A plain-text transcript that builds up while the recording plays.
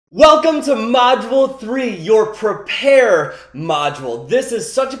Welcome to Module 3, your Prepare module. This is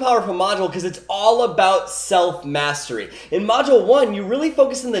such a powerful module because it's all about self-mastery. In Module 1, you really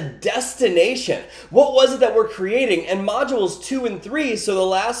focus on the destination. What was it that we're creating? And Modules 2 and 3, so the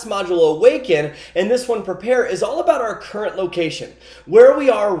last module, Awaken, and this one, Prepare, is all about our current location, where we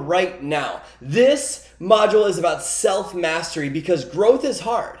are right now. This module is about self-mastery because growth is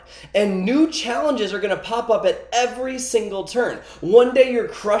hard and new challenges are going to pop up at every single turn. One day you're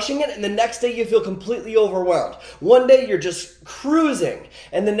crushing it and the next day you feel completely overwhelmed. One day you're just cruising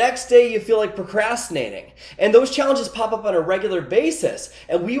and the next day you feel like procrastinating. And those challenges pop up on a regular basis,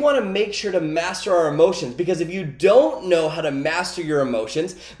 and we want to make sure to master our emotions, because if you don't know how to master your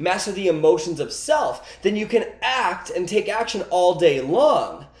emotions, master the emotions of self, then you can act and take action all day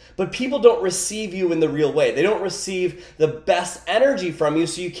long. But people don't receive you in the real way. They don't receive the best energy from you,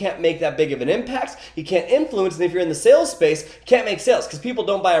 so you can't make that big of an impact. You can't influence, and if you're in the sales space, you can't make sales because people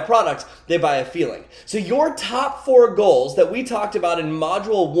don't buy a product, they buy a feeling. So your top 4 goals that we talked about in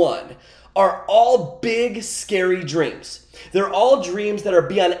Module 1 are all big, scary dreams. They're all dreams that are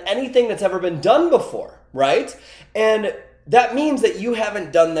beyond anything that's ever been done before, right? And that means that you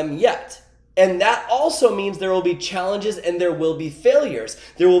haven't done them yet. And that also means there will be challenges and there will be failures.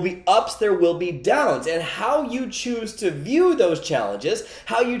 There will be ups, there will be downs. And how you choose to view those challenges,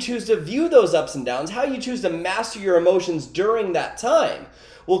 how you choose to view those ups and downs, how you choose to master your emotions during that time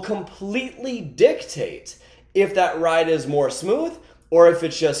will completely dictate if that ride is more smooth or if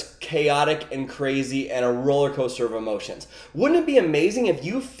it's just chaotic and crazy and a roller coaster of emotions. Wouldn't it be amazing if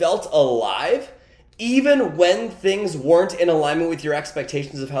you felt alive even when things weren't in alignment with your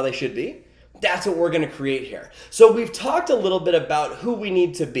expectations of how they should be? That's what we're going to create here. So we've talked a little bit about who we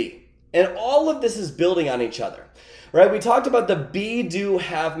need to be. And all of this is building on each other, right? We talked about the be, do,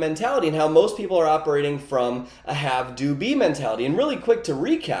 have mentality and how most people are operating from a have, do, be mentality. And really quick to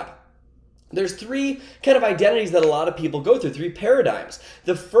recap, there's 3 kind of identities that a lot of people go through, 3 paradigms.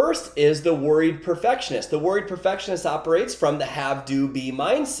 The first is the worried perfectionist. The worried perfectionist operates from the have, do, be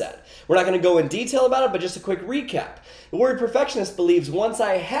mindset. We're not going to go in detail about it, but just a quick recap. The worried perfectionist believes once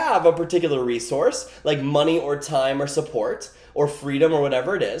I have a particular resource, like money or time or support or freedom or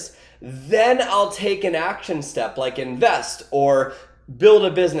whatever it is, then I'll take an action step like invest or build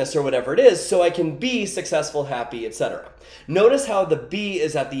a business or whatever it is so I can be successful, happy, etc. Notice how the be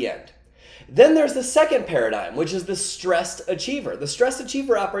is at the end. Then there's the second paradigm, which is the stressed achiever. The stressed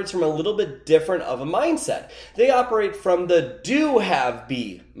achiever operates from a little bit different of a mindset. They operate from the do, have,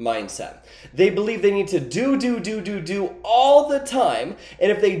 be mindset. They believe they need to do all the time,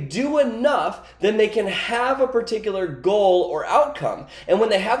 and if they do enough, then they can have a particular goal or outcome. And when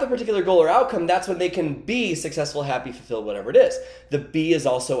they have the particular goal or outcome, that's when they can be successful, happy, fulfilled, whatever it is. The be is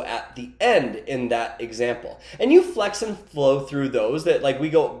also at the end in that example. And you flex and flow through those that like we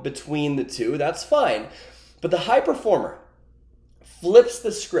go between the two, that's fine. But the high performer flips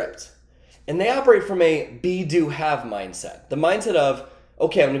the script and they operate from a be, do, have mindset. The mindset of,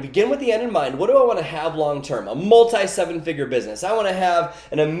 okay, I'm going to begin with the end in mind. What do I want to have long term? A multi-7-figure business. I want to have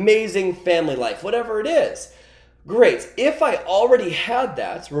an amazing family life, whatever it is. Great. If I already had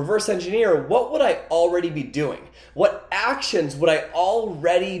that, reverse engineer, what would I already be doing? What actions would I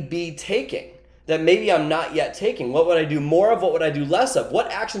already be taking that maybe I'm not yet taking? What would I do more of? What would I do less of?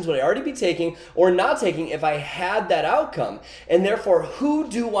 What actions would I already be taking or not taking if I had that outcome? And therefore, who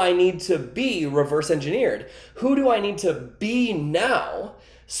do I need to be reverse engineered? Who do I need to be now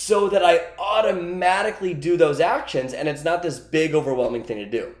so that I automatically do those actions and it's not this big overwhelming thing to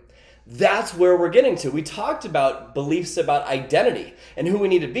do? That's where we're getting to. We talked about beliefs about identity and who we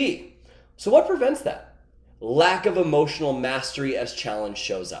need to be. So what prevents that? Lack of emotional mastery as challenge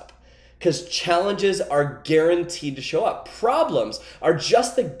shows up. Because challenges are guaranteed to show up. Problems are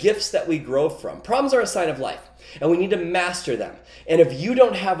just the gifts that we grow from. Problems are a sign of life, and we need to master them. And if you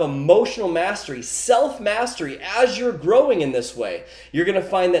don't have emotional mastery, self-mastery, as you're growing in this way, you're going to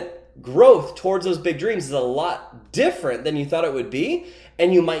find that growth towards those big dreams is a lot different than you thought it would be,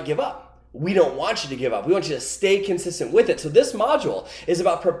 and you might give up. We don't want you to give up. We want you to stay consistent with it. So this module is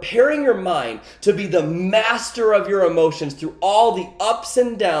about preparing your mind to be the master of your emotions through all the ups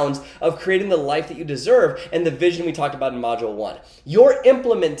and downs of creating the life that you deserve and the vision we talked about in Module 1. Your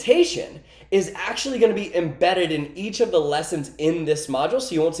implementation is actually going to be embedded in each of the lessons in this module,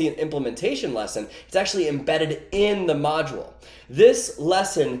 so you won't see an implementation lesson. It's actually embedded in the module. This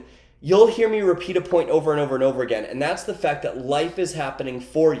lesson, you'll hear me repeat a point over and over and over again, and that's the fact that life is happening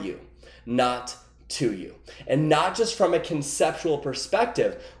for you, not to you. And not just from a conceptual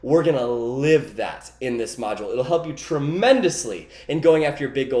perspective, we're gonna live that in this module. It'll help you tremendously in going after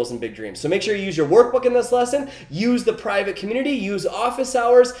your big goals and big dreams. So make sure you use your workbook in this lesson, use the private community, use office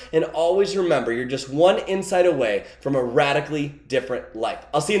hours, and always remember, you're just one insight away from a radically different life.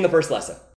 I'll see you in the first lesson.